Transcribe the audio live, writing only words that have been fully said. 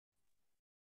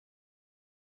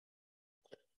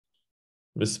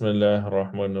بسم الله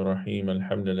الرحمن الرحيم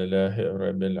الحمد لله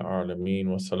رب العالمين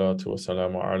والصلاة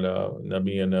والسلام على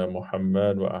نبينا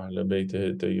محمد وأهل بيته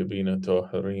الطيبين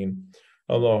الطاهرين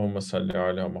اللهم صل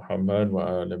على محمد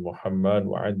وآل محمد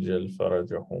وعجل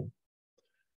فرجهم.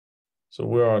 So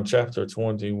we're on chapter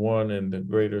 21 in the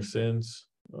greater sins.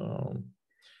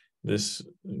 This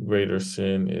greater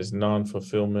sin is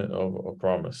non-fulfillment of a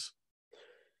promise.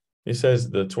 He says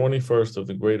the 21st of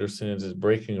the greater sins is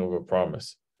breaking of a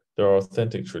promise. There are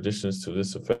authentic traditions to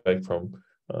this effect from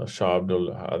Shah Abdul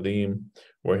Hadim,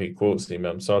 where he quotes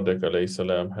Imam Sadiq alayhi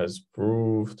salam has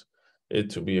proved it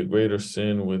to be a greater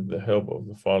sin with the help of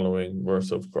the following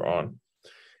verse of Quran.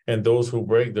 And those who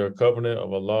break their covenant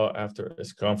of Allah after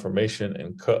its confirmation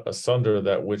and cut asunder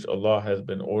that which Allah has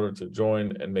been ordered to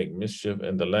join and make mischief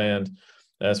in the land,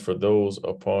 as for those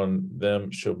upon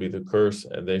them shall be the curse,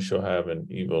 and they shall have an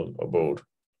evil abode.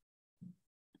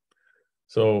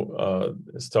 So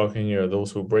it's talking here,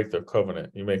 those who break their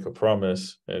covenant. You make a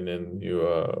promise, and then you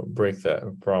break that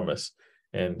promise,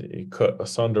 and you cut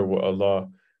asunder what Allah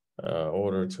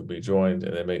ordered to be joined,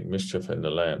 and they make mischief in the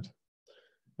land.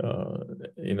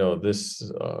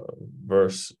 This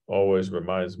verse always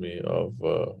reminds me of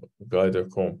Ghadir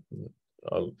Qum.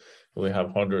 We have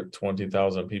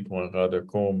 120,000 people in Ghadir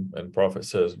Qum, and Prophet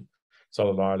says,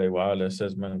 Sallallahu Alaihi Wasallam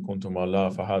says, Man kuntum Allah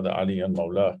fahada aliyan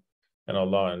mawlah. And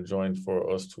Allah enjoined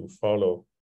for us to follow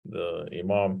the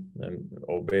Imam and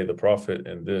obey the Prophet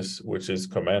in this, which is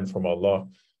command from Allah.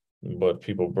 But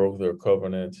people broke their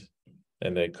covenant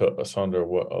and they cut asunder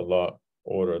what Allah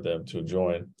ordered them to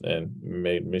join and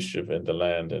made mischief in the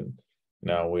land. And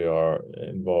now we are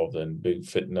involved in big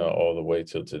fitna all the way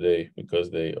till today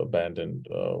because they abandoned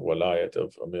walayat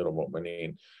of Amir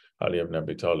al-Mu'mineen, Ali ibn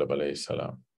Abi Talib alayhi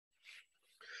salam.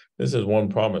 This is one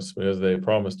promise because they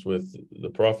promised with the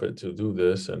Prophet to do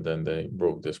this and then they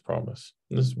broke this promise.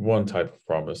 This is one type of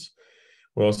promise.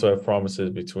 We also have promises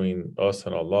between us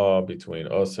and Allah, between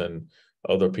us and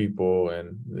other people,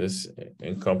 and this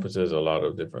encompasses a lot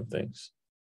of different things.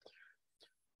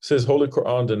 It says, Holy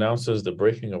Quran denounces the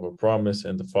breaking of a promise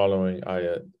in the following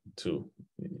ayat 2.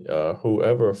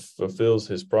 Whoever fulfills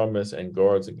his promise and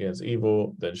guards against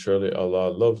evil, then surely Allah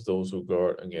loves those who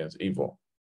guard against evil.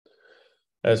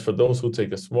 As for those who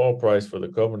take a small price for the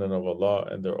covenant of Allah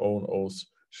and their own oaths,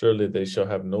 surely they shall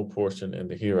have no portion in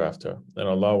the hereafter, and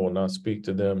Allah will not speak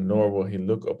to them, nor will He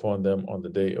look upon them on the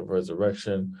day of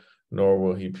resurrection, nor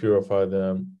will He purify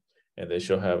them, and they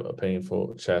shall have a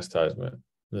painful chastisement.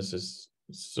 This is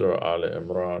Surah Al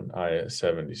Imran, ayat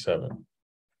 77.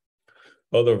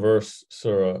 Other verse,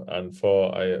 Surah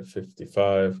Anfal, ayat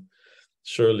 55.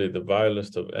 Surely the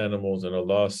vilest of animals in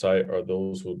Allah's sight are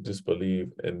those who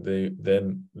disbelieve, and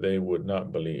they would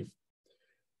not believe.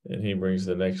 And he brings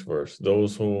the next verse.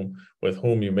 Those with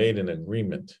whom you made an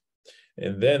agreement,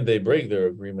 and then they break their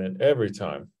agreement every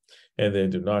time, and they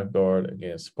do not guard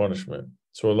against punishment.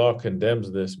 So Allah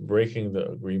condemns this breaking the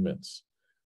agreements.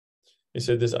 He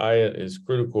said this ayat is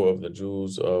critical of the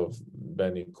Jews of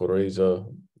Bani Qurayza.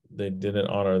 They didn't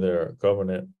honor their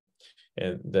covenant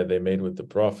and that they made with the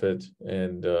Prophet,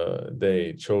 and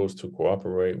they chose to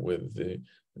cooperate with the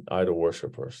idol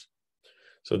worshippers.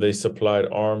 So they supplied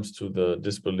arms to the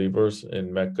disbelievers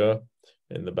in Mecca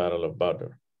in the Battle of Badr.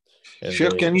 And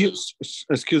Sheikh, can you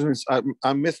excuse me?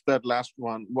 I missed that last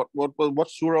one.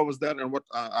 What surah was that, and what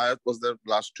ayat was that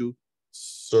last two?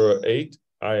 Surah 8,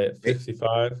 ayat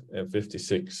 55 and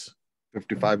 56.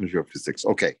 55 and 56.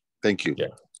 Okay, thank you. Yeah,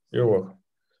 you're welcome.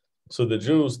 So the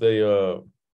Jews, they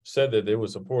said that they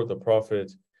would support the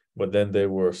Prophet, but then they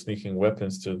were sneaking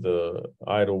weapons to the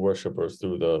idol worshippers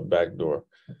through the back door.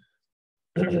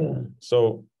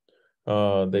 So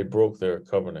they broke their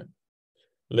covenant.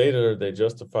 Later, they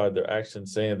justified their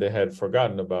actions, saying they had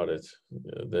forgotten about it.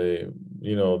 They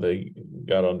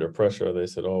got under pressure. They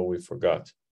said, "Oh, we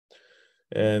forgot,"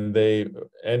 and they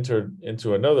entered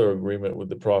into another agreement with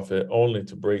the Prophet, only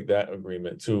to break that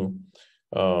agreement too.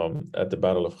 At the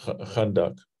Battle of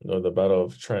Khandaq, or the Battle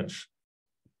of Trench.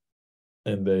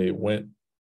 And they went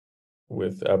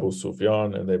with Abu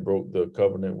Sufyan and they broke the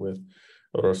covenant with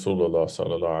Rasulullah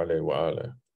sallallahu alaihi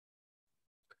wasallam.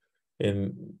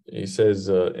 And he says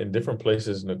in different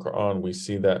places in the Quran, we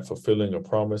see that fulfilling a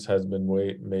promise has been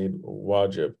made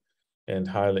wajib and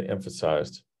highly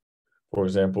emphasized. For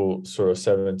example, Surah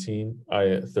 17,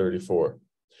 ayat 34.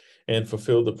 And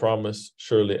fulfill the promise,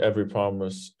 surely every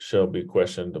promise shall be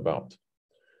questioned about.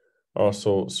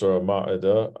 Also, Surah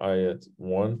Ma'idah, ayat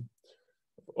 1.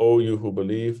 O you who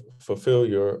believe, fulfill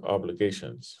your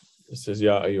obligations. It says,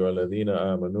 Ya ayyuhalladhina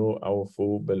amanu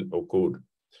awfu bil uqud.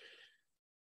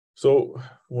 So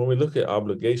when we look at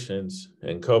obligations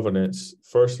and covenants,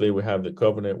 firstly, we have the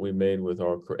covenant we made with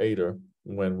our Creator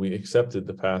when we accepted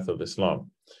the path of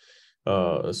Islam.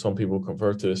 Some people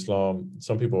convert to Islam.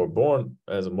 Some people are born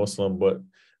as a Muslim, but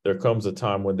there comes a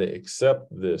time when they accept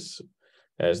this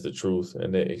as the truth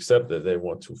and they accept that they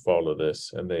want to follow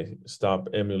this and they stop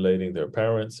emulating their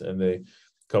parents and they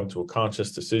come to a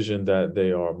conscious decision that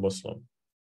they are Muslim.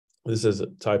 This is a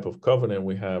type of covenant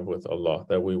we have with Allah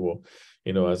that we will,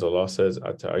 as Allah says,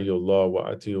 "Ata'iyullah wa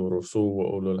atiyu rasul wa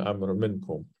ulul amr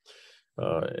minkum."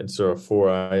 In Surah 4,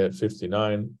 Ayat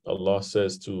 59, Allah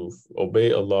says to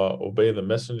obey Allah, obey the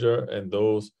Messenger and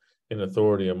those in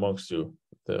authority amongst you,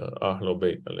 the Ahlul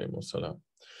Bayt alayhimus salam.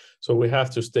 So we have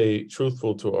to stay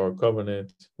truthful to our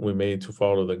covenant we made to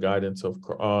follow the guidance of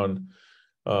Quran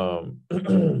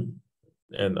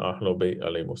and Ahlul Bayt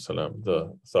alayhimus salam,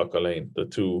 the Thaqalain, the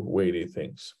two weighty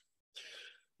things.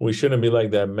 We shouldn't be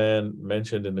like that man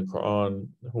mentioned in the Quran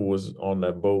who was on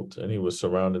that boat and he was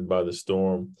surrounded by the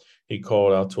storm. He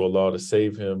called out to Allah to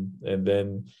save him. And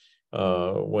then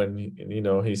when,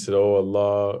 he said, "Oh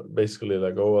Allah," basically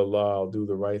like, "Oh Allah, I'll do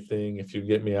the right thing. If you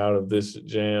get me out of this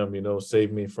jam,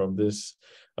 save me from this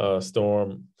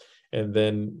storm." And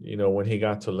then, when he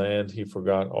got to land, he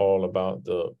forgot all about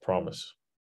the promise.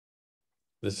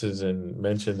 This is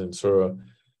mentioned in Surah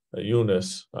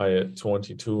Yunus, ayat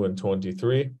 22 and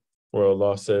 23, where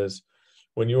Allah says,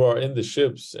 "When you are in the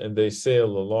ships and they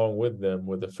sail along with them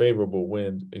with a favorable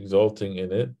wind, exulting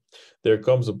in it, there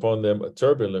comes upon them a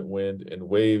turbulent wind and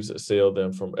waves assail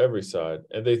them from every side,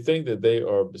 and they think that they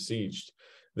are besieged.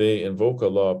 They invoke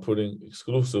Allah, putting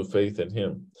exclusive faith in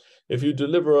Him. If you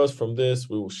deliver us from this,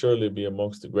 we will surely be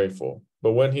amongst the grateful.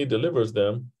 But when He delivers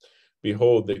them,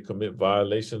 behold, they commit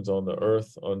violations on the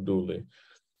earth unduly.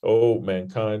 O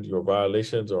mankind, your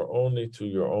violations are only to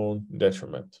your own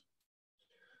detriment."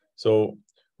 So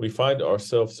we find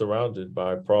ourselves surrounded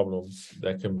by problems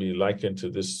that can be likened to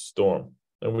this storm.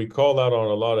 And we call out on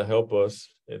Allah to help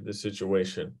us in this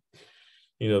situation.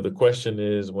 The question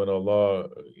is, when Allah,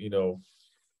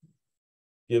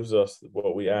 gives us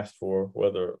what we ask for,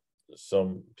 whether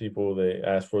some people, they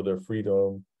ask for their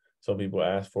freedom, some people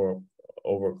ask for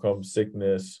overcome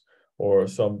sickness, or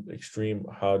some extreme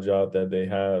hajat that they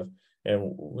have. And,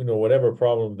 whatever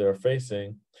problem they're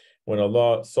facing, when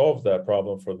Allah solves that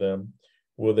problem for them,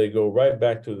 will they go right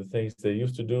back to the things they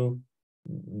used to do,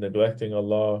 neglecting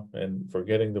Allah and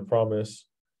forgetting the promise?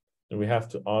 And we have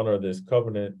to honor this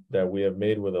covenant that we have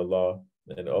made with Allah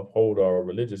and uphold our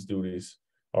religious duties,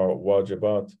 our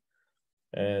wajibat,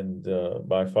 and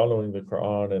by following the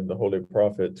Quran and the Holy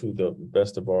Prophet to the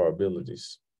best of our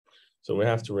abilities. So we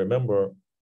have to remember,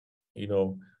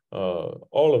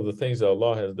 all of the things that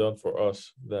Allah has done for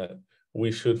us, that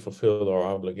we should fulfill our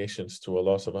obligations to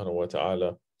Allah subhanahu wa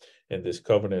ta'ala in this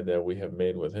covenant that we have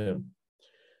made with Him.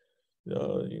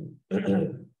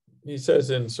 He says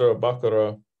in Surah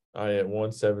Baqarah, ayat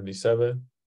 177,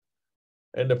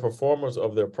 "And the performers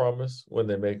of their promise when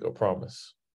they make a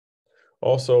promise."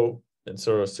 Also in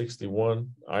Surah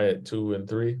 61, ayat 2 and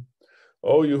 3,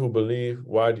 "O you who believe,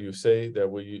 why do you say that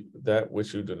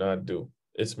which you do not do?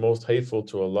 It's most hateful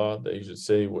to Allah that you should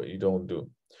say what you don't do."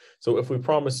 So if we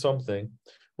promise something,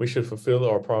 we should fulfill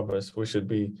our promise. We should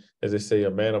be, as they say,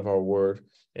 a man of our word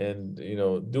and,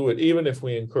 do it. Even if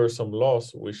we incur some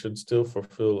loss, we should still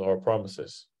fulfill our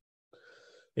promises.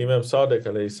 Imam Sadiq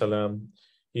alayhi salam,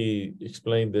 he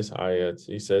explained this ayat.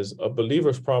 He says, "A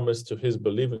believer's promise to his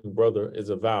believing brother is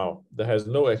a vow that has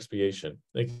no expiation,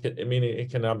 meaning it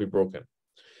cannot be broken.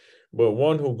 But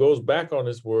one who goes back on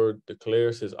his word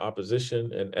declares his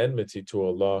opposition and enmity to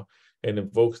Allah and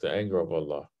invokes the anger of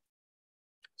Allah."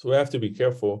 So we have to be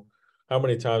careful how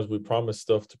many times we promise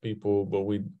stuff to people, but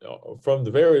from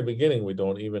the very beginning, we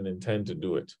don't even intend to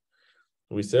do it.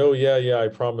 We say, "Oh, yeah, I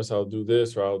promise I'll do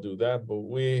this or I'll do that," but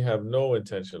we have no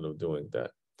intention of doing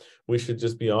that. We should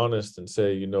just be honest and say,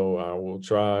 "I will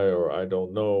try," or "I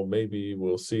don't know, maybe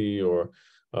we'll see," or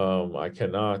 "I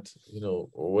cannot,"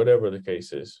 or whatever the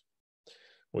case is.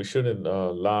 We shouldn't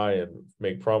lie and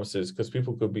make promises, because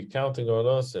people could be counting on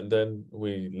us and then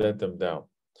we let them down.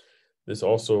 This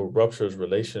also ruptures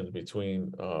relations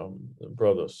between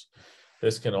brothers.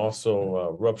 This can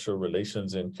also rupture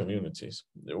relations in communities.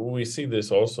 We see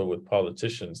this also with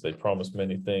politicians. They promise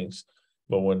many things,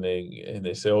 but when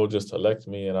they say, "Oh, just elect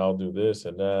me and I'll do this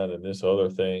and that and this other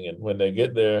thing," and when they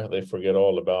get there, they forget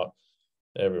all about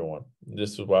everyone.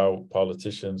 This is why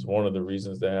politicians, one of the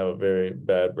reasons they have a very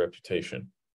bad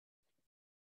reputation.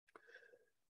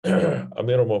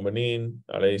 Amir al-Mu'mineen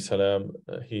alayhi salam,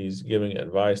 he's giving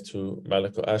advice to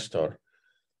Malik al-Ashtar.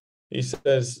 He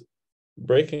says,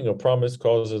 breaking a promise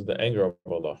causes the anger of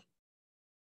Allah.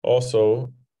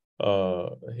 Also,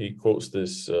 he quotes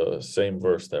this same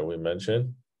verse that we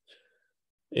mentioned.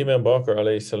 Imam Bakr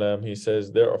alayhi salam, he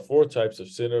says, there are 4 types of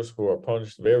sinners who are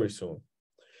punished very soon.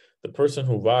 The person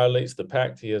who violates the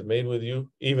pact he has made with you,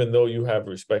 even though you have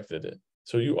respected it.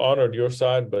 So you honored your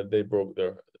side, but they broke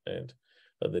their end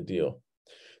of the deal.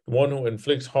 The one who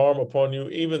inflicts harm upon you,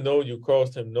 even though you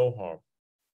caused him no harm.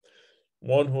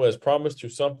 One who has promised you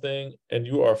something, and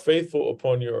you are faithful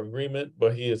upon your agreement,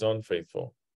 but he is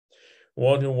unfaithful.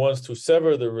 One who wants to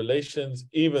sever the relations,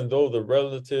 even though the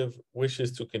relative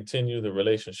wishes to continue the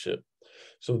relationship.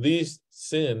 So these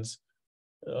sins,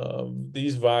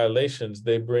 these violations,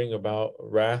 they bring about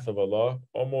wrath of Allah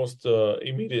almost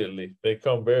immediately. They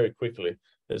come very quickly.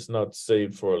 It's not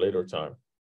saved for a later time.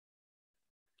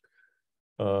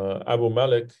 Abu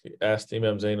Malik asked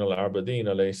Imam Zayn al-Abidin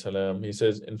alayhi salam, he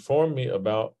says, inform me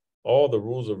about all the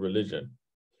rules of religion.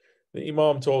 The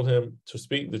Imam told him to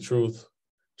speak the truth,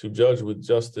 to judge with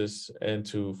justice, and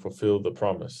to fulfill the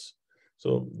promise.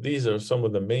 So these are some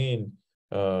of the main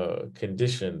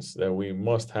conditions that we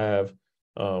must have,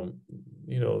 to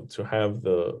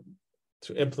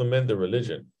implement the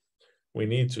religion. We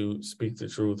need to speak the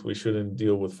truth. We shouldn't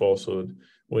deal with falsehood.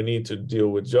 We need to deal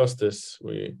with justice.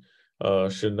 We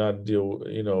should not deal,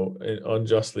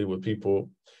 unjustly with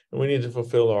people. And we need to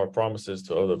fulfill our promises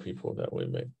to other people that we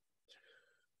make.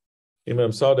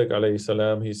 Imam Sadiq alayhi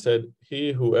salam, he said,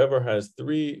 whoever has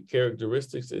 3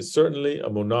 characteristics is certainly a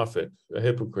munafiq, a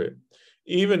hypocrite,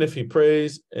 even if he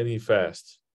prays and he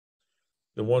fasts.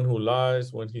 The one who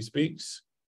lies when he speaks,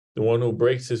 the one who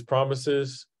breaks his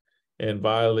promises, and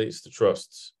violates the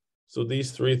trusts. So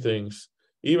these 3 things,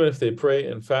 even if they pray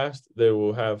and fast, they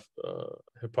will have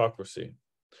hypocrisy.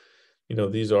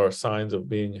 These are signs of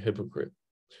being a hypocrite.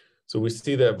 So we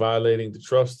see that violating the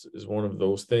trust is one of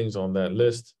those things on that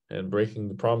list, and breaking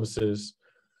the promises.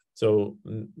 So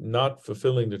not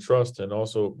fulfilling the trust and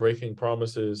also breaking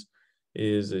promises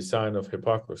is a sign of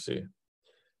hypocrisy.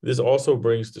 This also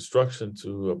brings destruction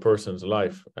to a person's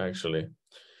life, actually.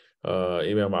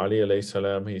 Imam Ali alayhi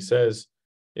salam, he says,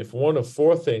 if one of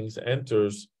 4 things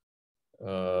enters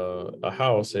a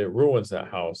house, it ruins that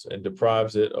house and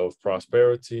deprives it of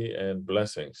prosperity and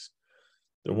blessings.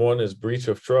 The one is breach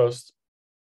of trust,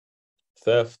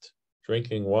 theft,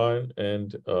 drinking wine,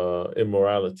 and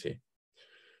immorality.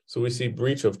 So we see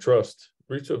breach of trust.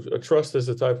 Breach of trust is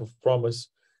a type of promise.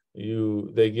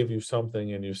 They give you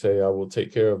something and you say, I will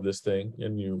take care of this thing,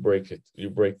 and you break it.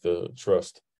 You break the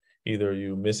trust. Either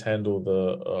you mishandle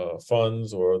the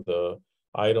funds or the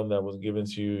item that was given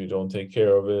to you, you don't take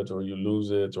care of it, or you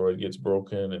lose it, or it gets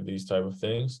broken, and these type of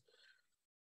things.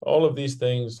 All of these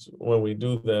things, when we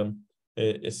do them,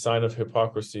 it's a sign of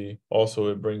hypocrisy. Also,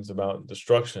 it brings about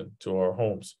destruction to our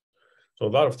homes. So a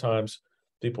lot of times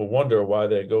people wonder why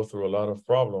they go through a lot of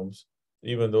problems,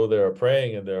 even though they're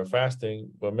praying and they're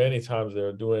fasting, but many times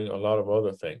they're doing a lot of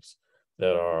other things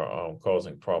that are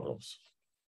causing problems.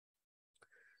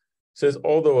 It says,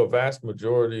 although a vast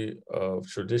majority of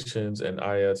traditions and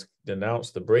ayats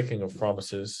denounce the breaking of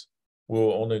promises, we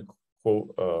will only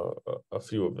quote a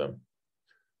few of them.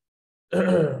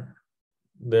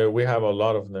 We have a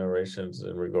lot of narrations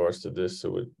in regards to this, so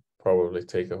it would probably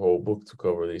take a whole book to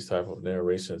cover these type of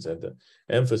narrations and the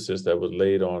emphasis that was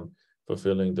laid on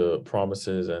fulfilling the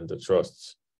promises and the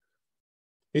trusts.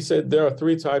 He said there are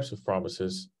 3 types of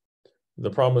promises: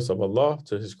 the promise of Allah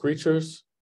to his creatures,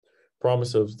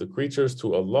 promise of the creatures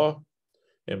to Allah,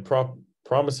 and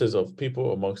promises of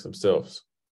people amongst themselves.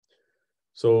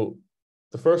 So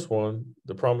the first one,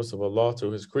 the promise of Allah to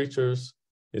his creatures,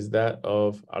 is that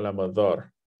of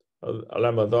Al-Madar.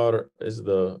 Al-Madar is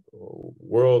the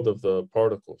world of the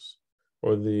particles,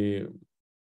 or the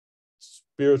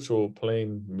spiritual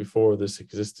plane before this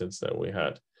existence that we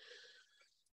had.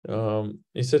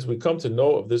 He says we come to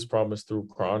know of this promise through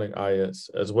Quranic ayats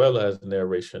as well as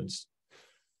narrations.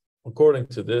 According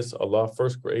to this, Allah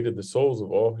first created the souls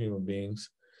of all human beings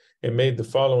and made the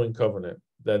following covenant,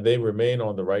 that they remain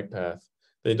on the right path.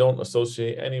 They don't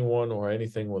associate anyone or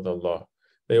anything with Allah.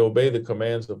 They obey the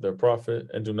commands of their prophet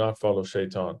and do not follow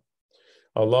shaitan.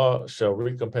 Allah shall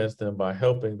recompense them by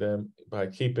helping them, by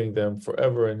keeping them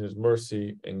forever in his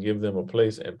mercy, and give them a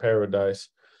place in paradise.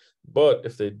 But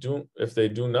if they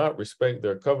do not respect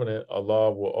their covenant,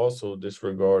 Allah will also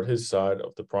disregard his side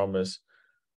of the promise.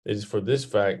 It is for this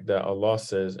fact that Allah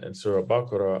says in Surah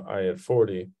Baqarah, ayat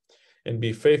 40, and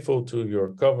be faithful to your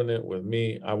covenant with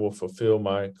me, I will fulfill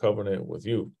my covenant with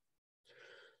you.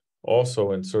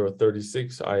 Also in Surah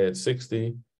 36, ayat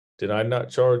 60, did I not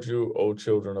charge you, O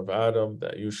children of Adam,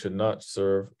 that you should not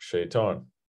serve shaitan?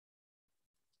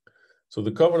 So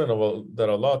the covenant that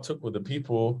Allah took with the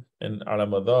people in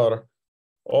Al-Madar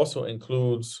also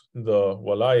includes the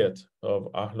walayat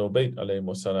of Ahlul Bayt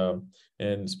alayhi salam,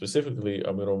 and specifically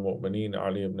Amir al-Mu'mineen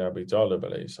Ali ibn Abi Talib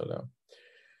alayhi salam.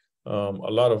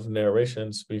 A lot of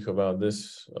narrations speak about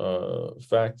this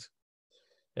fact,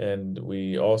 and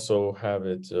we also have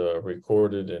it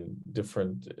recorded in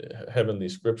different heavenly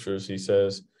scriptures. He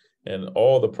says, and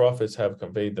all the prophets have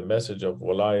conveyed the message of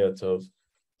walayat of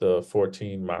the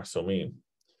 14 Ma'sumin.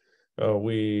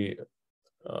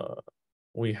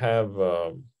 We have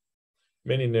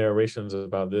many narrations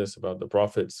about this, about the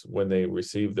prophets. When they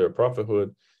received their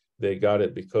prophethood, they got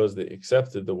it because they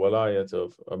accepted the walayat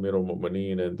of Amir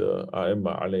al-Mu'mineen and the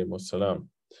A'imma alayhimus salam.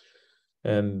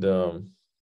 And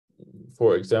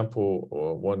for example,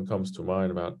 one comes to mind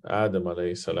about Adam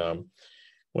alayhi salam,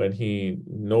 when he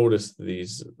noticed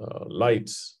these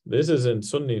lights. This is in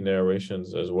Sunni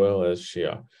narrations as well as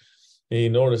Shia. He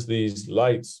noticed these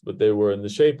lights, but they were in the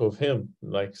shape of him,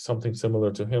 like something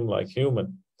similar to him, like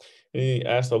human. He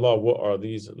asked Allah, what are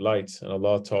these lights? And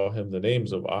Allah taught him the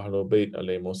names of Ahlul Bayt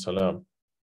alayhimus salam.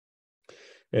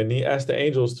 And he asked the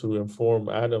angels to inform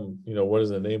Adam, what is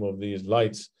the name of these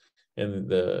lights? And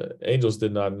the angels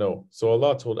did not know. So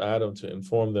Allah told Adam to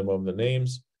inform them of the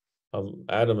names.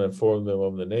 Adam informed them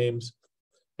of the names.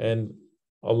 And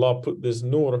Allah put this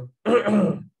nur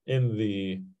in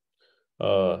the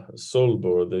sulb,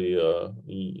 or the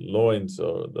loins,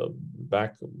 or the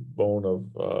backbone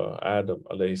of Adam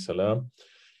alayhi salam,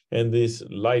 and this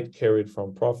light carried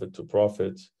from prophet to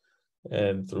prophet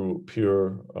and through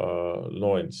pure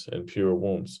loins and pure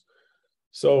wombs.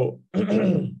 So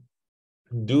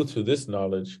due to this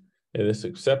knowledge and this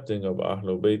accepting of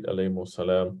Ahlul Bayt alayhimus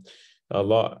salam,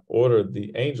 Allah ordered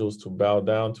the angels to bow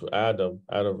down to Adam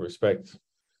out of respect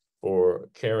for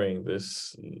carrying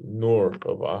this nur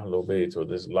of Ahlul Bayt, or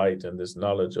this light and this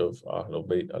knowledge of Ahlul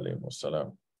Bayt alayhimus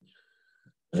salam.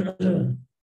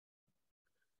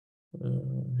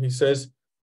 He says,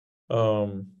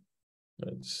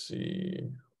 let's see.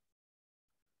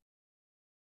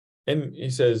 And he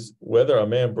says, whether a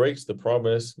man breaks the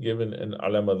promise given in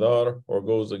Al-Madar or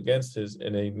goes against his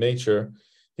innate nature,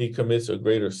 he commits a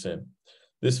greater sin.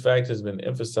 This fact has been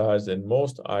emphasized in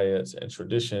most ayats and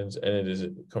traditions, and it is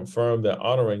confirmed that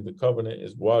honoring the covenant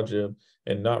is wajib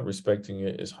and not respecting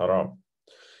it is haram.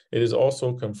 It is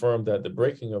also confirmed that the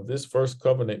breaking of this first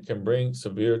covenant can bring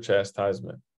severe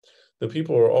chastisement. The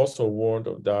people are also warned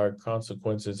of dire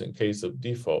consequences in case of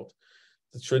default.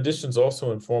 The traditions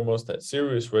also inform us that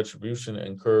serious retribution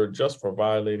incurred just for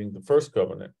violating the first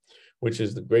covenant, which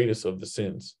is the greatest of the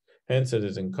sins. Hence, it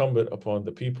is incumbent upon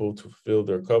the people to fulfill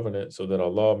their covenant so that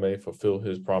Allah may fulfill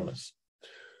his promise.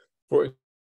 For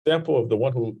example, of the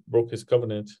one who broke his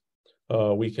covenant,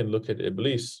 we can look at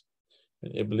Iblis.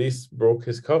 Iblis broke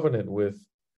his covenant with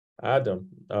Adam,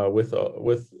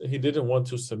 he didn't want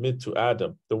to submit to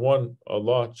Adam, the one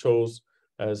Allah chose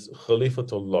as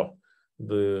Khalifatullah,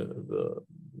 the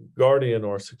guardian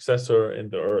or successor in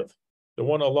the earth, the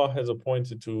one Allah has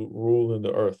appointed to rule in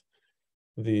the earth,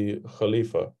 the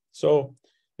Khalifa. So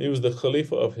he was the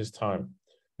Khalifa of his time.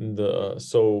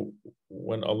 So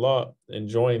when Allah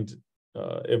enjoined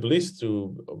Iblis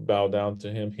to bow down to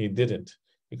him, he didn't,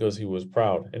 because he was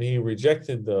proud, and he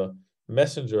rejected the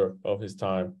messenger of his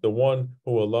time, the one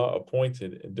who Allah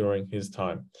appointed during his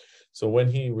time. So when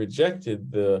he rejected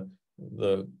the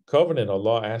covenant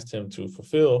Allah asked him to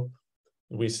fulfill,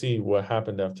 we see what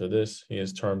happened after this. He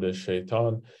is termed as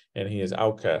shaitan, and he is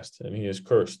outcast, and he is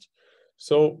cursed.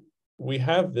 So we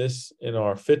have this in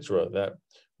our fitrah, that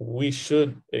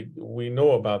we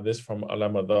know about this from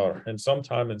al-Madar, and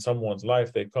sometime in someone's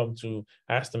life they come to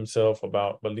ask themselves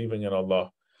about believing in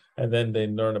Allah, and then they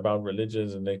learn about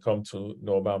religions and they come to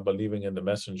know about believing in the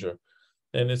messenger.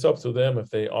 And it's up to them if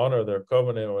they honor their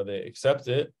covenant, or they accept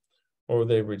it, or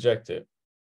they reject it.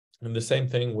 And the same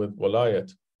thing with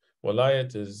walayat.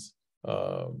 Walayat is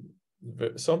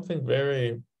something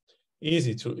very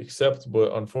easy to accept,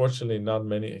 but unfortunately not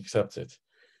many accept it.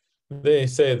 They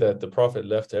say that the Prophet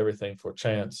left everything for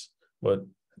chance, but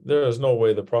there is no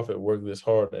way the Prophet worked this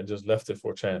hard and just left it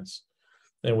for chance.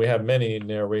 And we have many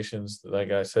narrations,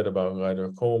 like I said, about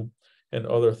Ghaider Qum and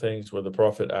other things where the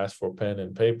Prophet asked for pen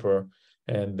and paper,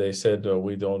 and they said,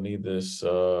 we don't need this.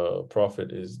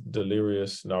 Prophet is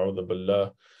delirious, na'udhu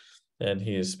billah, and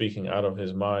he is speaking out of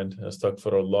his mind,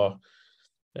 astaghfirullah.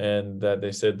 And that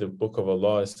they said the book of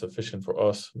Allah is sufficient for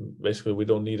us. Basically, we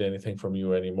don't need anything from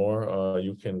you anymore.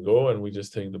 You can go, and we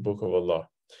just take the book of Allah.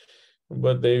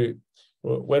 But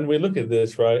when we look at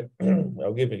this, right,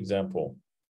 I'll give you an example.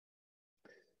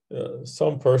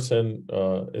 Some person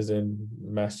is in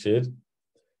masjid,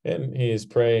 and he is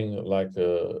praying like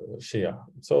a Shia.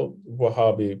 So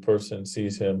Wahhabi person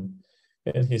sees him,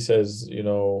 and he says,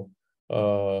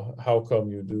 how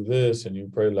come you do this and you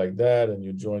pray like that and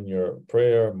you join your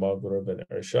prayer, Maghrib and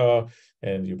Isha,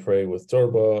 and you pray with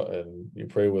turba and you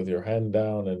pray with your hand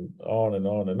down and on and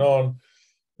on and on.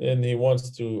 And he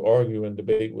wants to argue and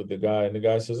debate with the guy, and the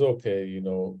guy says, okay,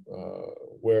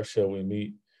 where shall we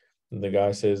meet? And the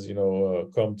guy says,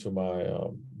 come to my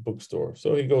bookstore.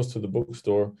 So he goes to the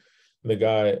bookstore. The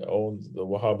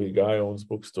Wahhabi guy owns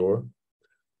bookstore.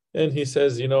 And he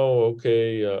says,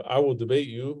 okay, I will debate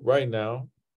you right now,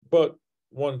 but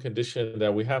one condition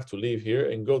that we have to leave here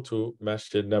and go to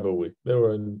Masjid Nabawi. They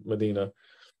were in Medina.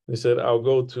 They said, I'll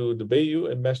go to debate you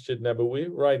in Masjid Nabawi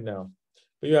right now,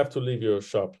 but you have to leave your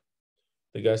shop.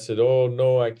 The guy said, oh,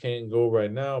 no, I can't go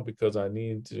right now because I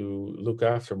need to look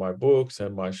after my books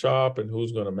and my shop, and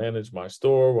who's going to manage my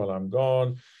store while I'm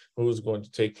gone, who's going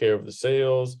to take care of the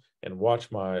sales and watch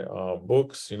my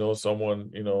books. Someone,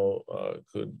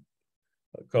 could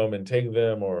come and take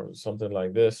them or something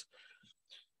like this.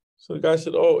 So the guy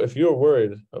said, oh, if you're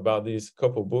worried about these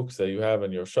couple books that you have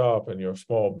in your shop and your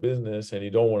small business, and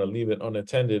you don't want to leave it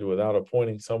unattended without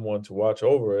appointing someone to watch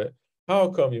over it, how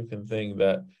come you can think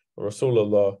that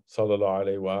Rasulullah sallallahu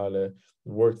alaihi wasallam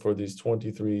worked for these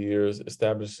 23 years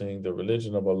establishing the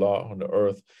religion of Allah on the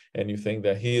earth, and you think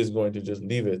that he is going to just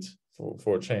leave it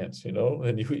for a chance, and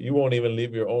you won't even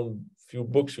leave your own few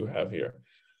books you have here.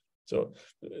 So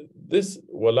this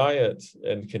walayat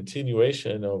and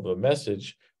continuation of a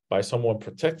message by someone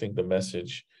protecting the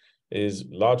message is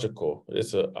logical.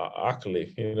 It's a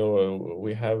aqli,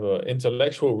 we have an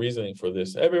intellectual reasoning for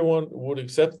this. Everyone would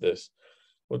accept this.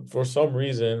 But for some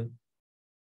reason,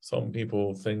 some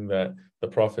people think that the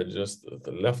Prophet just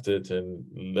left it and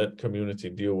let community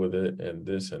deal with it and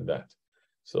this and that.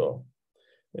 So,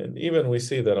 and even we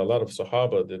see that a lot of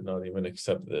Sahaba did not even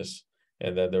accept this,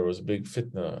 and that there was a big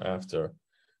fitna after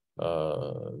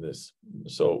this.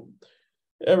 So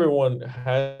everyone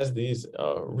has these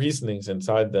reasonings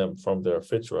inside them from their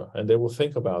fitra, and they will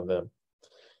think about them.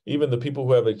 Even the people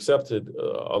who have accepted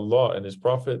Allah and His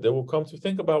Prophet, they will come to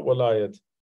think about walayat.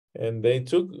 And they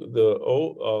took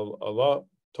Allah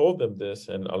told them this,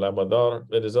 and al-Madar,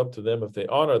 it is up to them if they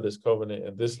honor this covenant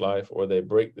in this life or they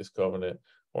break this covenant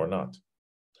or not.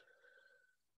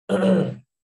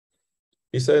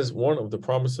 He says one of the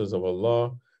promises of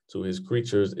Allah to His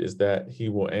creatures is that He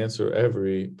will answer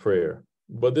every prayer.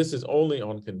 But this is only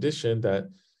on condition that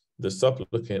the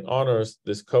supplicant honors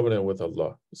this covenant with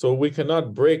Allah. So we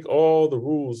cannot break all the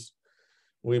rules.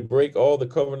 We break all the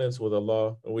covenants with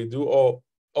Allah, and we do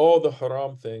all the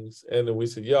haram things, and then we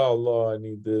say, Ya Allah, I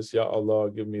need this, Ya Allah,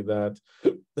 give me that,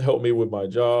 help me with my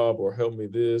job, or help me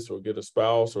this, or get a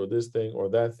spouse, or this thing, or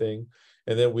that thing,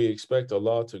 and then we expect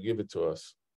Allah to give it to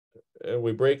us, and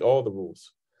we break all the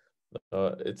rules.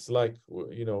 It's like,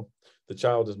 the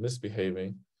child is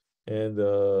misbehaving,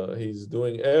 and he's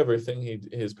doing everything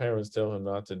his parents tell him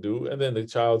not to do, and then the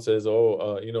child says, I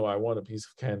want a piece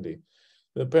of candy.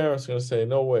 The parents are going to say,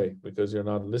 no way, because you're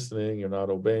not listening, you're not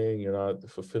obeying, you're not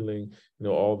fulfilling,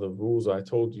 all the rules I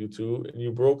told you to, and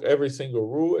you broke every single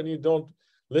rule and you don't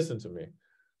listen to me.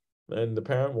 And the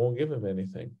parent won't give him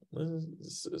anything.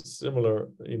 This is similar,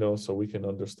 so we can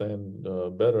understand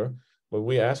better. But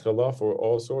we ask Allah for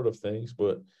all sort of things,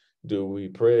 but do we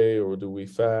pray, or do we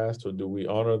fast, or do we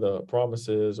honor the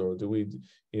promises, or do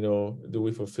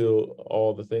we fulfill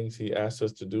all the things He asks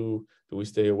us to do? Do we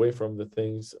stay away from the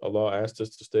things Allah asked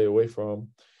us to stay away from?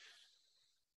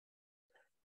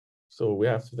 So we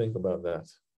have to think about that.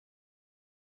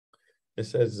 It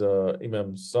says,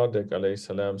 Imam Sadiq alayhi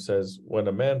salam says, when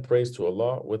a man prays to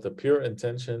Allah with a pure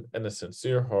intention and a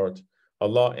sincere heart,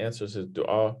 Allah answers his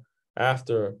dua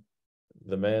after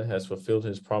the man has fulfilled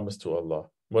his promise to Allah.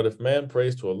 But if man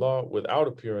prays to Allah without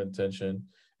a pure intention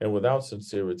and without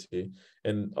sincerity,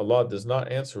 and Allah does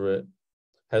not answer it,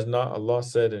 has not Allah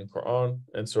said in Quran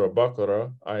and Surah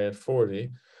Baqarah, ayat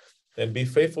 40, and be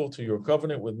faithful to your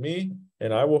covenant with me,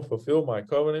 and I will fulfill my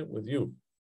covenant with you.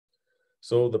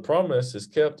 So the promise is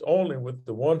kept only with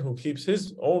the one who keeps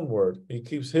his own word. He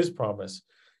keeps his promise.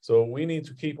 So we need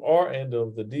to keep our end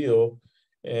of the deal,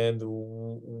 and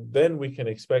then we can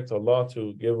expect Allah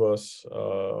to give us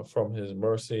from His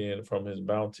mercy and from His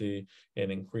bounty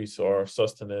and increase our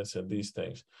sustenance and these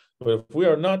things. But if we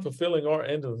are not fulfilling our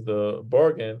end of the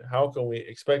bargain, how can we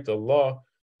expect Allah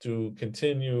to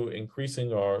continue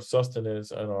increasing our sustenance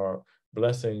and our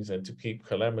blessings and to keep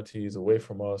calamities away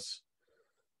from us?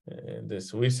 And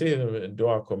this we see in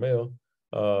Dua Kumail,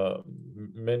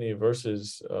 many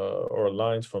verses or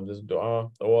lines from this dua.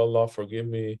 Oh Allah, forgive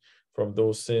me from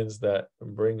those sins that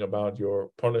bring about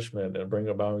your punishment and bring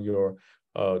about your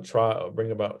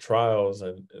bring about trials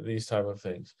and these type of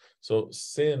things. So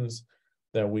sins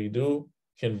that we do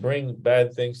can bring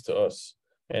bad things to us,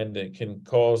 and it can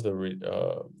cause the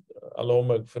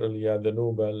Allahumma ighfir li ya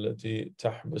dhunuba allati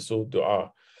tahbisu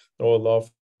du'a. Oh Allah,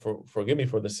 forgive me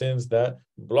for the sins that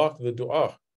block the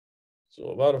dua. So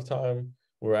a lot of time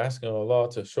we're asking Allah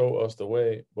to show us the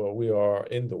way, but we are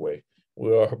in the way.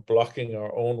 We are blocking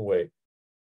our own way.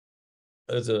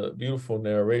 There's a beautiful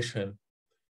narration.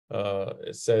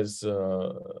 It says,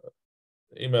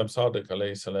 Imam Sadiq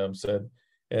alayhi salam said,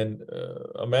 and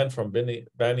a man from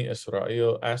Bani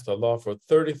Israel asked Allah for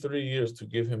 33 years to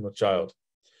give him a child.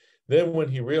 Then when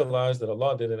he realized that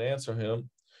Allah didn't answer him,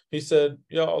 he said,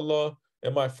 Ya Allah,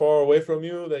 am I far away from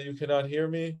you that you cannot hear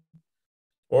me?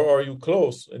 Or are you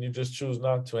close and you just choose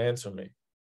not to answer me?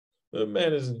 The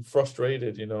man is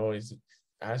frustrated, he's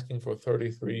asking for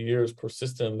 33 years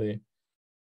persistently.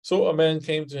 So a man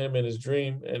came to him in his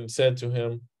dream and said to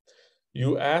him,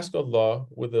 you ask Allah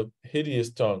with a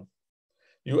hideous tongue.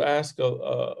 You ask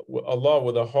Allah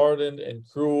with a hardened and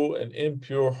cruel and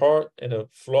impure heart and a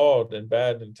flawed and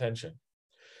bad intention.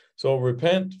 So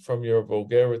repent from your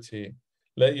vulgarity.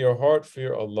 Let your heart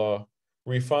fear Allah.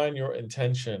 Refine your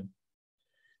intention.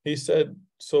 He said,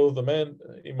 so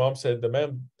Imam said,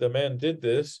 the man did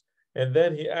this, and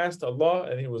then he asked Allah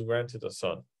and he was granted a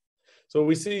son. So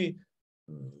we see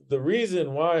the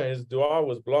reason why his dua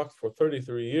was blocked for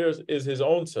 33 years is his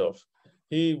own self.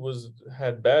 He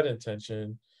had bad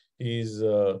intention. He's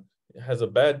has a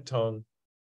bad tongue.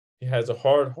 He has a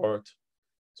hard heart.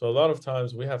 So a lot of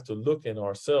times we have to look in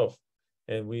ourselves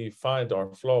and we find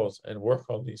our flaws and work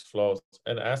on these flaws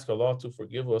and ask Allah to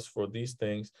forgive us for these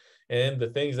things and the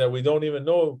things that we don't even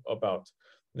know about.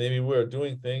 Maybe we're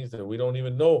doing things that we don't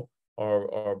even know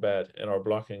are bad and are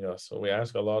blocking us. So we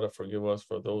ask Allah to forgive us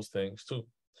for those things too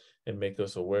and make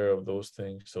us aware of those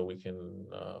things so we can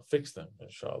fix them,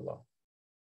 inshallah.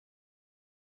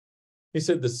 He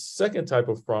said the second type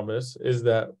of promise is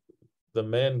that the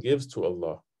man gives to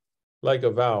Allah, like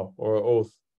a vow or an oath.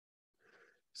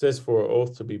 It says for an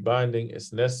oath to be binding,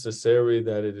 it's necessary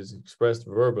that it is expressed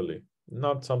verbally,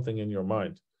 not something in your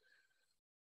mind.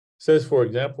 It says, for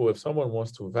example, if someone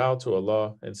wants to vow to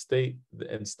Allah and state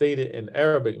it in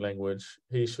Arabic language,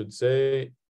 he should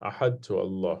say, Ahad to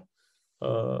Allah,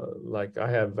 like I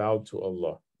have vowed to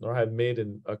Allah, or I have made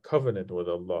a covenant with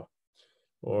Allah.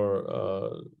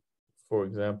 Or, for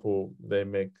example, they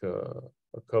make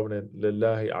a covenant,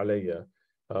 Lillahi alayya,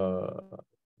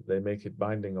 they make it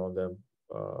binding on them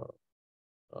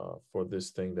for this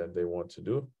thing that they want to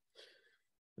do.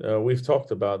 We've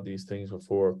talked about these things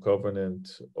before: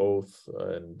 covenant, oath,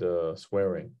 and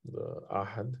swearing. The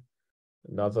ahad,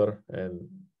 nadar, and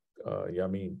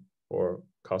yamin, or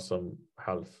qasam,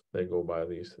 half. They go by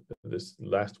these. This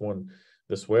last one,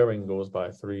 the swearing, goes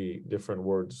by 3 different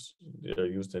words. They're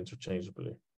used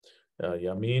interchangeably.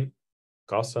 Yamin,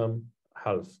 qasam,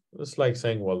 half. It's like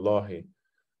saying wallahi,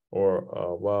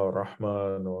 or wa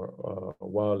rahman, or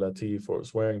wa latif, or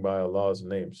swearing by Allah's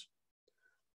names.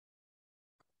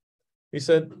 He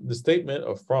said the statement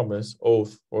of promise,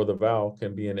 oath, or the vow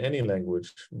can be in any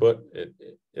language, but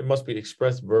it must be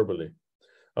expressed verbally.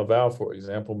 A vow, for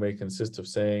example, may consist of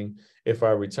saying, if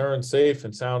I return safe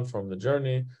and sound from the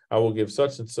journey, I will give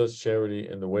such and such charity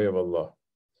in the way of Allah.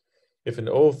 If an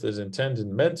oath is intended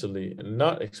mentally and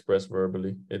not expressed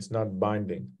verbally, it's not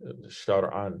binding,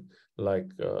 shar'an, like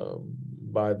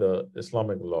by the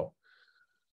Islamic law.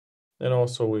 And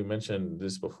also we mentioned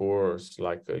this before, it's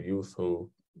like a youth who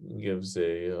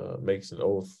makes an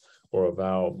oath or a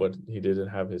vow, but he didn't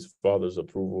have his father's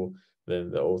approval, then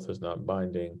the oath is not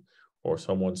binding. Or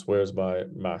someone swears by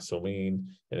ma'sumin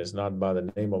and it's not by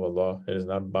the name of Allah, it is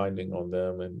not binding on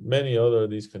them. And many other of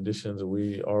these conditions,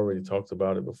 we already talked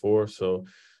about it before, so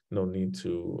no need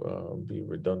to be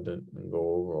redundant and go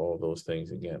over all those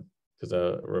things again, because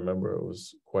I remember it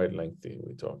was quite lengthy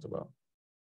we talked about.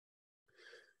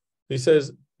 He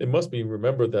says, it must be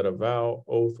remembered that a vow,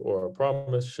 oath, or a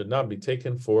promise should not be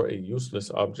taken for a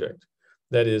useless object.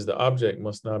 That is, the object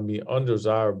must not be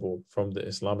undesirable from the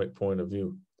Islamic point of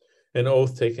view. An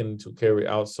oath taken to carry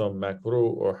out some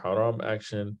makruh or haram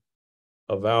action,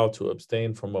 a vow to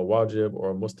abstain from a wajib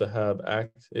or a mustahab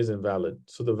act, is invalid.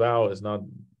 So the vow is not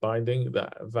binding. The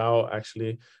vow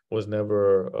actually was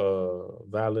never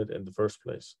valid in the first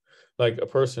place. Like a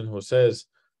person who says,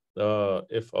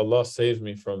 if Allah saves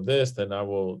me from this, then I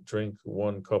will drink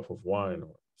 1 cup of wine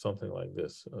or something like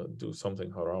this, do something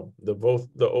haram. The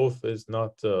oath is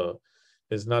not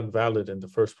valid in the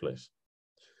first place.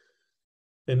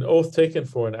 An oath taken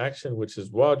for an action which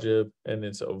is wajib and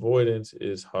its avoidance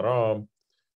is haram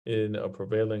in a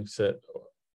prevailing set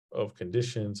of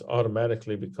conditions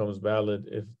automatically becomes valid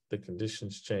if the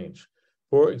conditions change.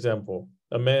 For example,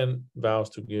 a man vows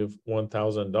to give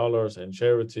 $1,000 in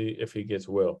charity if he gets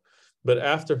well, but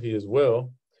after he is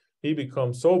well, he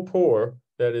becomes so poor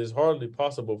that it is hardly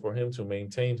possible for him to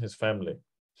maintain his family.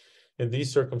 In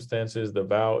these circumstances, the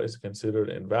vow is considered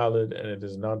invalid and it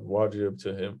is not wajib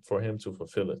to him for him to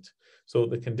fulfill it. So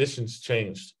the conditions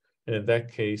changed, and in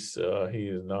that case, he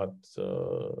is not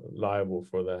liable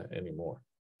for that anymore.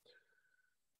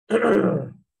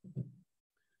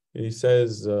 He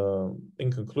says,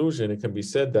 in conclusion, it can be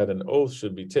said that an oath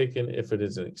should be taken if it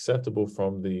is acceptable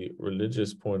from the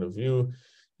religious point of view.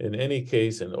 In any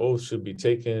case, an oath should be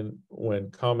taken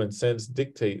when common sense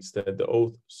dictates that the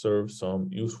oath serves some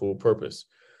useful purpose,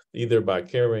 either by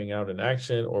carrying out an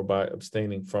action or by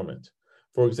abstaining from it.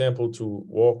 For example, to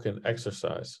walk and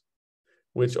exercise,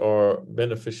 which are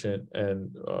beneficent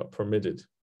and permitted,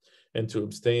 and to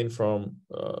abstain from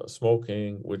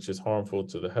smoking, which is harmful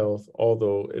to the health,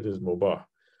 although it is mubah.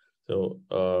 So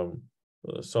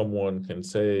someone can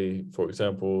say, for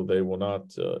example, they will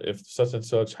not, if such and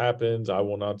such happens, I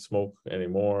will not smoke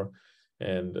anymore.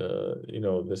 And,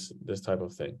 this type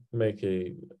of thing, make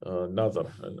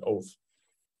another, an oath.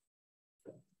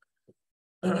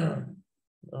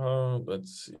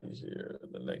 Let's see here,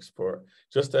 the next part.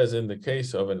 Just as in the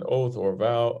case of an oath or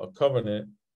vow, a covenant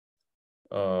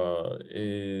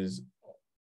is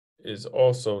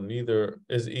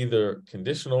either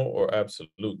conditional or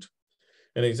absolute.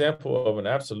 An example of an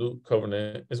absolute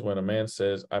covenant is when a man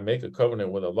says, I make a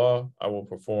covenant with Allah, I will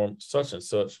perform such and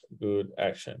such good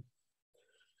action.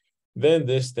 Then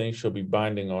this thing shall be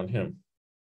binding on him.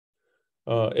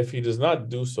 If he does not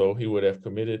do so, he would have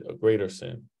committed a greater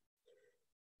sin.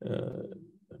 Let's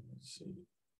see.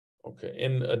 Okay.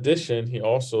 In addition, he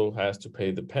also has to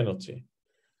pay the penalty.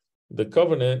 The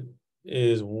covenant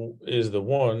is the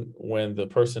one when the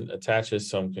person attaches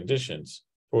some conditions.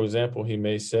 For example, he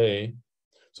may say,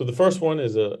 so the first one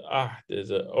is an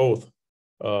oath,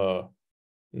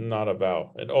 not a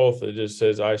vow. An oath, it just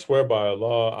says, I swear by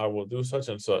Allah, I will do such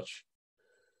and such.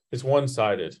 It's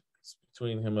one-sided. It's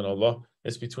between him and Allah.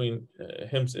 It's between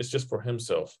him. It's just for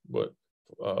himself, but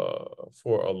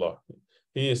for Allah.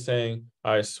 He is saying,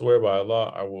 I swear by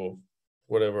Allah, I will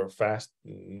fast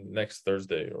next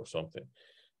Thursday or something.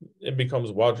 It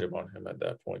becomes wajib on him at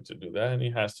that point to do that, and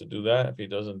he has to do that. If he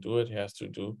doesn't do it, he has to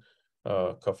do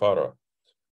kafara.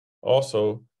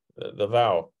 Also, the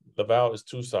vow is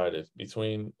two-sided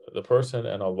between the person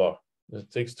and Allah.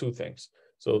 It takes two things.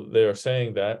 So they are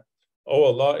saying that, oh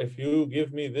Allah, if you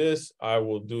give me this, I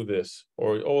will do this.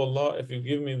 Or, oh Allah, if you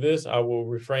give me this, I will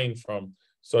refrain from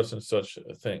such and such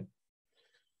a thing.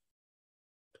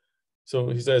 So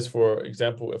he says, for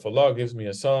example, if Allah gives me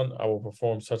a son, I will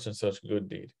perform such and such good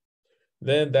deed.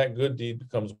 Then that good deed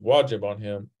becomes wajib on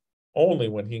him only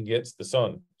when he gets the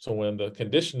son. So when the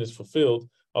condition is fulfilled,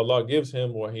 Allah gives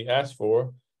him what he asked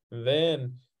for,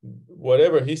 then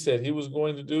whatever he said he was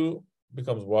going to do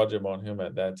becomes wajib on him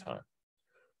at that time.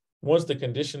 Once the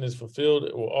condition is fulfilled,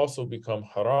 it will also become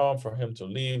haram for him to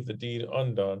leave the deed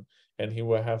undone, and he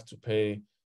will have to pay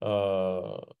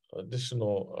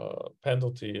additional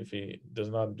penalty if he does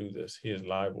not do this. He is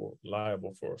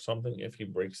liable for something if he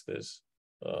breaks this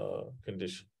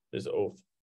condition, this oath.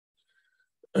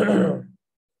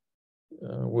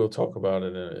 We'll talk about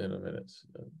it in a minute.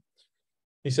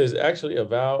 He says, actually, a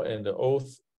vow and an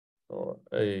oath, or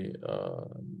a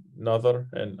nadhr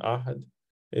and ahad,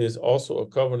 is also a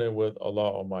covenant with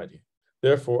Allah Almighty.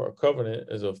 Therefore, a covenant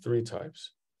is of three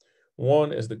types.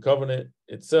 One is the covenant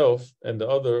itself, and the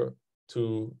other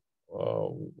two,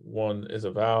 one is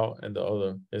a vow and the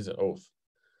other is an oath.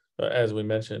 As we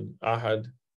mentioned, ahad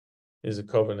is a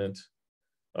covenant,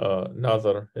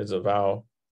 nadhr is a vow,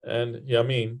 and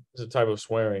yamin is a type of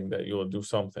swearing that you will do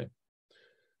something,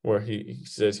 where he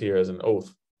says here as an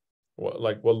oath,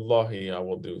 like wallahi, I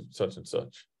will do such and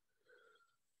such.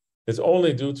 It's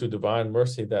only due to divine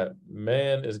mercy that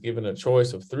man is given a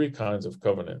choice of three kinds of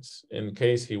covenants in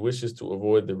case he wishes to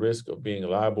avoid the risk of being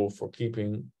liable for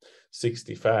keeping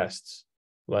 60 fasts.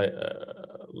 For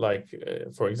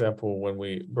example, when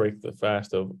we break the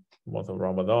fast of the month of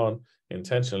Ramadan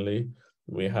intentionally,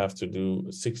 we have to do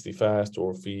 60 fast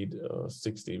or feed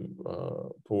 60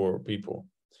 poor people.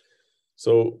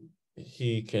 So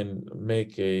he can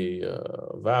make a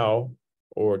vow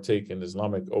or take an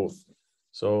Islamic oath.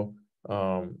 So,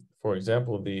 for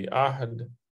example, the ahad,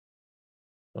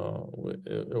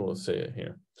 it will say it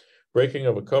here. Breaking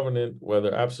of a covenant,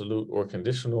 whether absolute or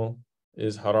conditional,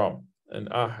 is haram. an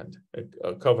ahd,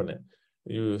 a covenant.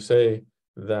 You say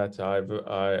that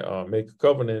I make a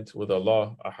covenant with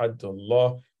Allah, ahad to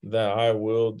Allah, that I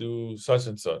will do such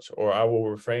and such, or I will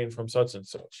refrain from such and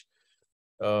such.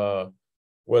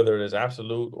 Whether it is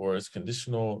absolute or it's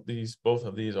conditional, both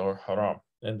of these are haram.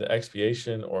 And the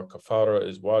expiation or kafara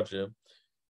is wajib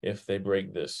if they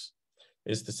break this.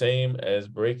 It's the same as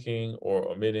breaking or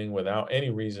omitting without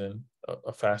any reason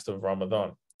a fast of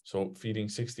Ramadan. So feeding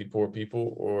 60 poor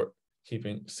people, or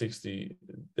keeping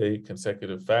 60-day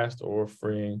consecutive fast, or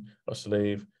freeing a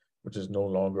slave, which is no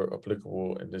longer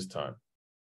applicable in this time.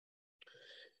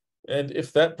 And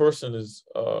if that person is,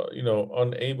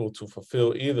 unable to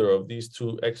fulfill either of these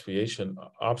two expiation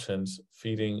options,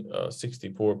 feeding 60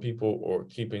 poor people or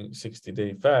keeping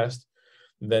 60-day fast,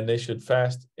 then they should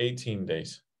fast 18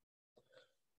 days.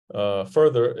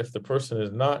 Further, if the person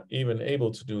is not even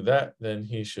able to do that, then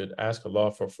he should ask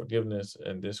Allah for forgiveness,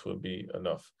 and this will be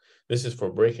enough. This is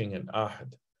for breaking an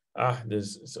ahd. Ahd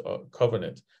is a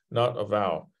covenant, not a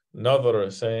vow. Nadhr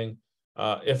is saying,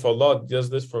 if Allah does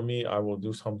this for me, I will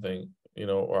do something,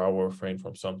 or I will refrain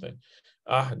from something.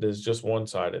 Ahd is just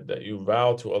one-sided, that you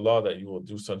vow to Allah that you will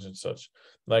do such and such.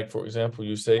 Like, for example,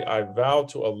 you say, I vow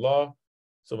to Allah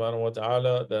subhanahu wa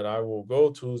ta'ala that I will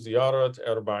go to Ziyarat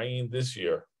Arba'een this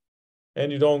year. And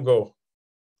you don't go,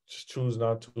 just choose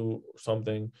not to,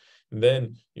 something. And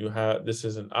then this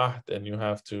is an ahd, and you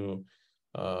have to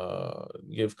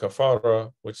give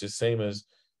kafara, which is same as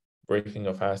breaking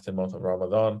a fast in month of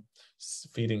Ramadan,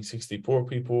 feeding 60 poor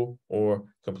people, or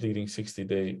completing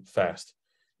 60-day fast.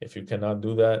 If you cannot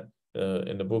do that,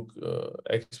 in the book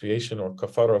Expiation or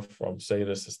Kafara from Sayyid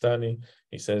al-Sistani,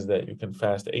 he says that you can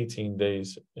fast 18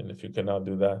 days, and if you cannot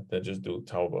do that, then just do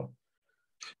tawbah.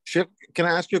 Sheikh, can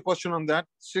I ask you a question on that?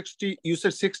 60, you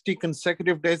said 60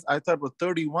 consecutive days. I thought it was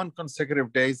 31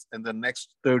 consecutive days and the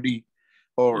next 30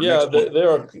 or yeah,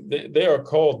 next they are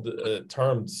called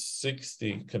termed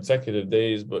 60 consecutive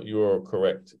days, but you are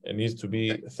correct. It needs to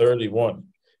be 31.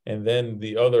 And then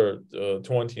the other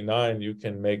 29 you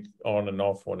can make on and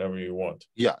off whenever you want.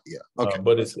 Yeah. Okay.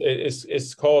 But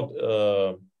it's called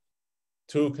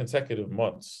 2 consecutive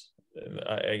months. And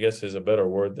I guess is a better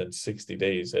word than 60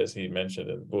 days, as he mentioned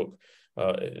in the book.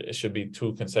 It should be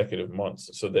 2 consecutive months.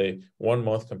 So 1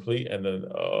 month complete, and then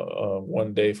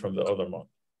 1 day from the other month.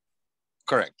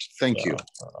 Correct. Thank you.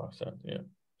 Yeah.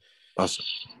 Awesome.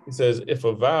 He says, if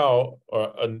a vow,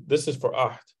 this is for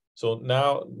ahd. So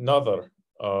now nadhr,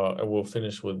 and we'll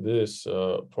finish with this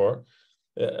part.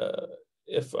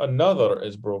 If another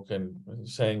is broken,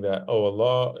 saying that, oh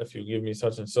Allah, if you give me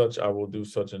such and such, I will do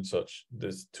such and such,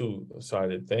 this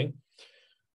two-sided thing.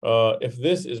 If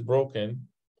this is broken,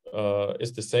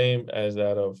 it's the same as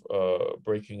that of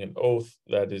breaking an oath.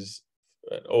 That is,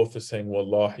 an oath is saying,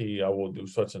 Wallahi, I will do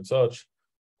such and such,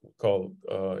 called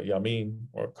yameen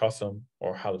or qasam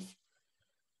or half.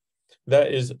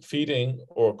 That is feeding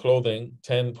or clothing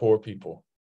 10 poor people.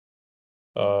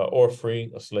 Or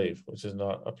freeing a slave, which is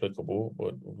not applicable,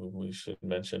 but we should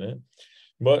mention it.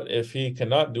 But if he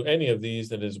cannot do any of these,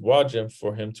 then it is wajib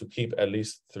for him to keep at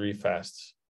least 3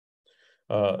 fasts.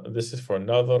 This is for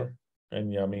nadhr and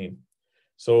yameen.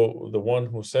 So the one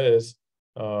who says,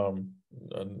 lillahi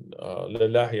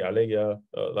alayya,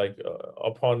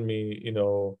 upon me,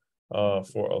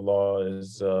 for Allah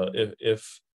is,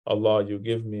 if Allah, you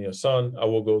give me a son, I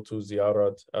will go to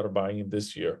Ziyarat Arba'een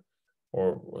this year,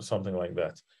 or something like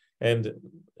that. And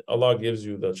Allah gives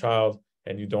you the child,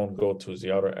 and you don't go to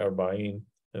Ziyarah Arba'een,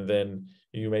 and then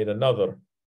you made another.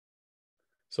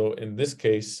 So in this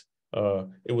case,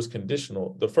 it was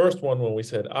conditional. The first one, when we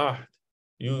said ahd,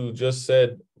 you just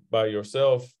said by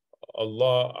yourself,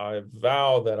 Allah, I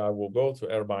vow that I will go to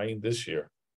Arba'een this year.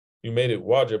 You made it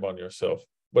wajib on yourself,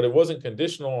 but it wasn't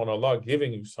conditional on Allah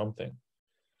giving you something.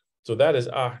 So that is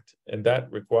ahd, and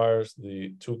that requires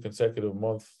the 2 consecutive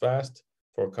month fast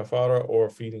for kafara, or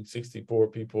feeding 60 poor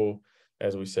people,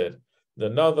 as we said. The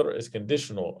nadhr is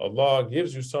conditional. Allah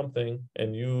gives you something,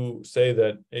 and you say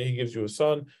that He gives you a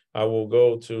son, I will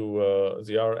go to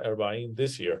Ziyarah Arba'een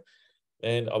this year.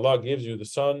 And Allah gives you the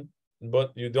son,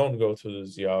 but you don't go to the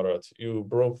ziyarat. You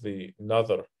broke the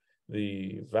nadhr,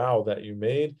 the vow that you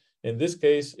made. In this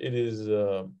case, it is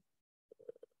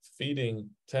feeding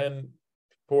 10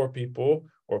 poor people,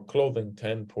 or clothing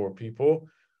 10 poor people.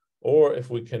 Or if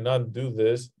we cannot do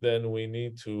this, then we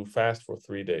need to fast for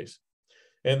 3 days.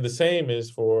 And the same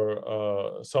is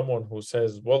for someone who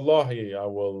says, Wallahi, I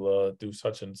will do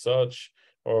such and such,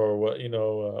 or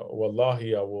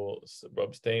Wallahi, I will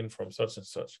abstain from such and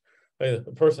such.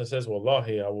 The person says,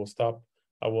 Wallahi, I will stop.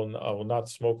 I will not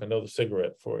smoke another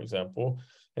cigarette, for example.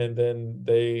 and then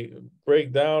they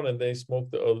break down and they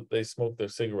smoke their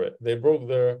cigarette. They broke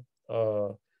their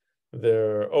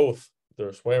oath,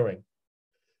 their swearing,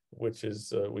 which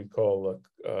is we call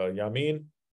yamin,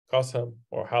 qasam,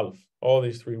 or half. All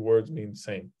these three words mean the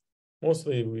same.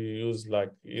 Mostly we use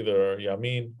like either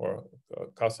yamin or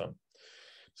qasam.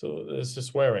 So it's just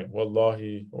swearing,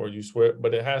 wallahi, or you swear,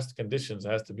 but it has conditions.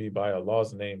 It has to be by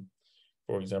Allah's name,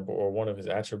 for example, or one of his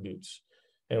attributes.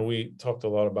 And we talked a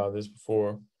lot about this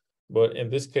before. But in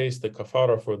this case, the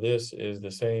kafara for this is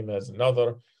the same as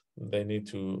another. They need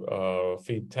to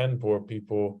feed 10 poor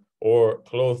people or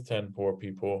clothe 10 poor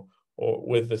people, or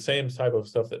with the same type of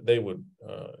stuff that they would,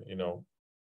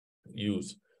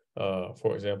 use.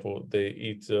 For example, they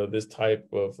eat this type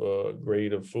of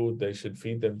grade of food, they should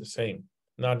feed them the same,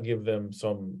 not give them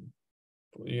some,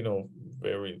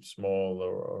 very small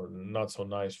or not so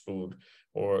nice food,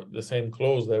 or the same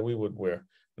clothes that we would wear,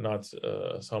 not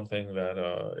something that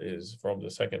is from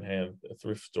the secondhand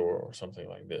thrift store or something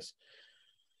like this.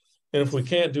 And if we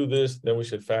can't do this, then we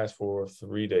should fast for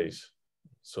 3 days.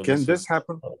 So can this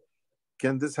happen?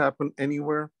 Can this happen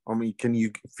anywhere? I mean, can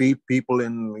you feed people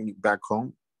in back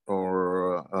home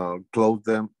or clothe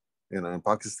them in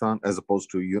Pakistan as opposed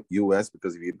to US,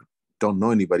 because we don't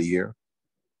know anybody here?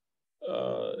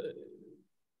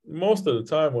 Most of the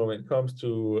time when it comes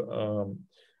to,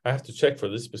 I have to check for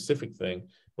this specific thing,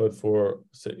 but for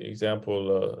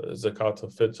example, zakat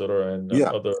al-fitr and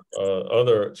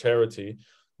other charity,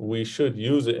 we should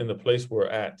use it in the place we're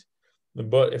at.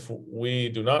 But if we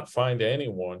do not find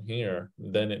anyone here,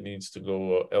 then it needs to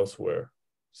go elsewhere.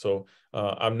 So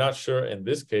I'm not sure in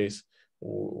this case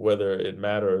whether it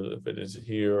matters if it is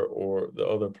here or the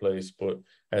other place, but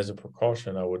as a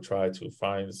precaution, I would try to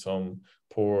find some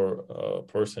poor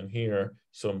person here,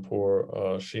 some poor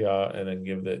Shia, and then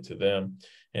give that to them.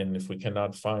 And if we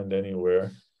cannot find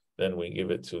anywhere, then we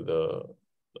give it to the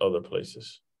other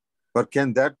places. But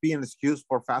can that be an excuse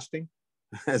for fasting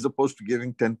as opposed to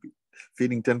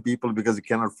feeding 10 people because you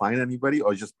cannot find anybody,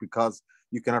 or just because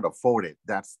you cannot afford it?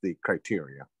 That's the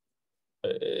criteria.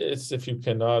 It's if you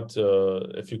cannot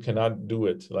do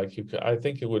it, like I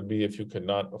think it would be if you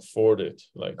cannot afford it,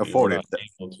 like you're not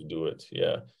able to do it.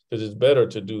 Yeah, because it's better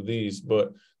to do these,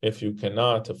 but if you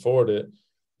cannot afford it,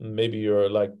 maybe you're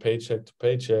like paycheck to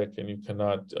paycheck and you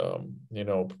cannot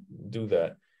do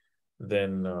that,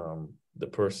 then the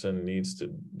person needs to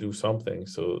do something.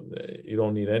 So you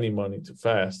don't need any money to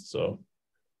fast, so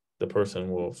the person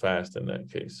will fast in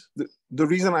that case. The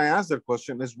reason I asked that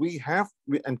question is we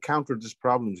encountered these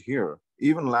problems here.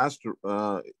 Even last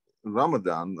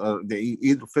Ramadan, the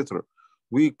Eid al-Fitr,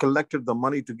 we collected the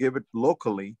money to give it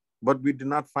locally, but we did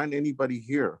not find anybody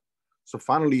here. So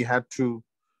finally had to,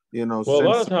 well, a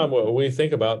lot of time we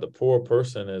think about the poor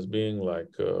person as being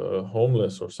like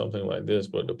homeless or something like this,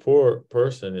 but the poor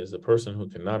person is the person who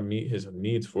cannot meet his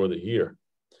needs for the year.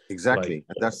 Exactly.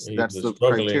 Like, that's the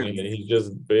struggling criteria. and he's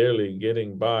just barely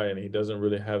getting by, and he doesn't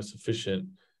really have sufficient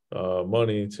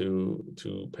money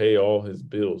to pay all his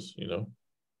bills.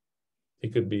 He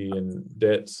could be in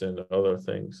debts and other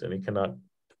things, and he cannot,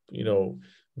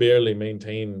 barely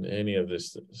maintain any of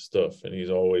this stuff, and he's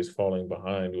always falling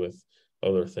behind with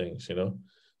other things.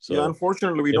 So yeah,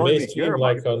 unfortunately, we don't even hear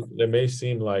about it. They may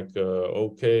seem like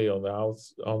okay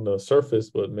on the surface,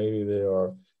 but maybe they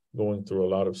are going through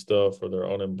a lot of stuff, or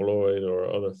they're unemployed or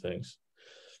other things.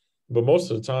 But most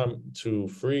of the time, to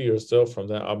free yourself from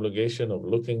that obligation of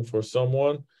looking for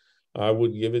someone, I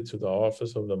would give it to the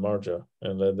office of the marja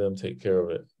and let them take care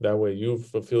of it. That way you've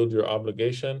fulfilled your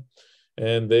obligation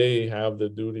and they have the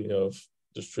duty of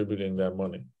distributing that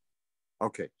money.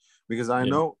 Okay. Because I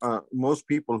know most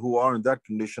people who are in that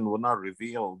condition will not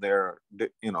reveal their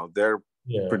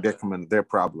predicament, their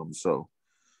problem. So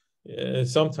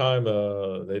sometimes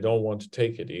they don't want to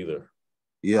take it either.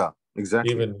 Yeah,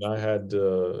 exactly. Even I had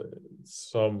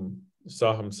some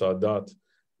Saham Sadat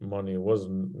money. It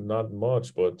wasn't not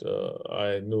much, but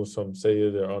I knew some say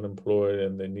they're unemployed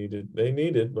and they need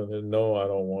it, but then, no, I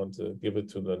don't want to give it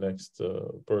to the next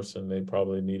person. They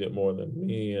probably need it more than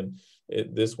me. And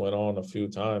this went on a few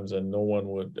times and no one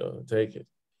would take it.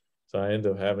 So I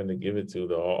ended up having to give it to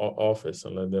the office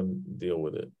and let them deal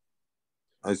with it.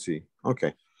 I see.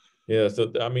 Okay. Yeah,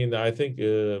 so I mean, I think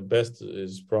best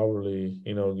is probably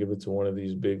give it to one of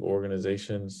these big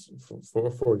organizations.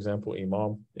 For example,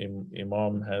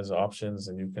 Imam has options,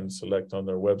 and you can select on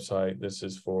their website. This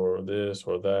is for this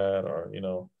or that, or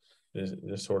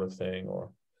this sort of thing,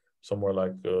 or somewhere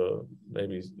like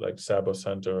maybe like Sabo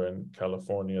Center in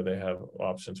California, they have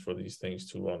options for these things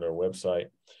too on their website,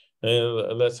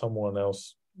 and let someone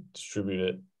else distribute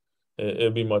it.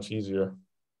 It'd be much easier.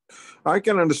 I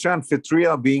can understand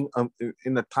Fitria being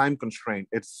in a time constraint.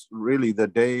 It's really the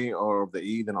day or the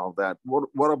Eid and all that.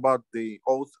 What about the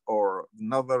oath or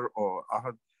Nadhr or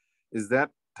Ahad? Is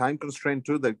that time constraint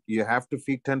too, that you have to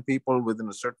feed 10 people within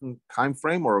a certain time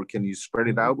frame, or can you spread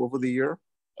it out over the year?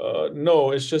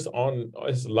 No, it's just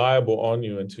it's liable on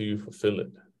you until you fulfill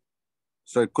it.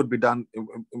 So it could be done in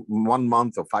 1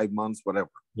 month or 5 months, whatever.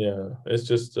 Yeah, it's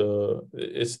just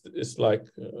it's like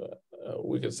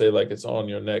we could say like it's on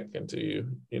your neck until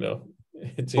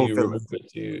until you Fulfill it. remove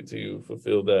it, till you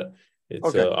fulfill that. It's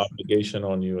Okay. a obligation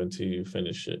on you until you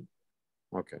finish it.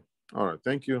 Okay. All right.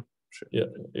 Thank you. Yeah,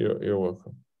 you're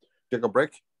welcome. Take a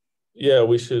break. Yeah,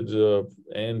 we should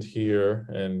end here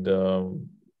and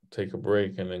take a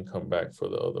break and then come back for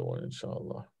the other one,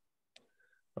 inshallah.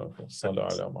 Okay. Sallu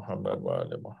ala Muhammad wa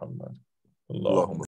ala Muhammad. Allahumma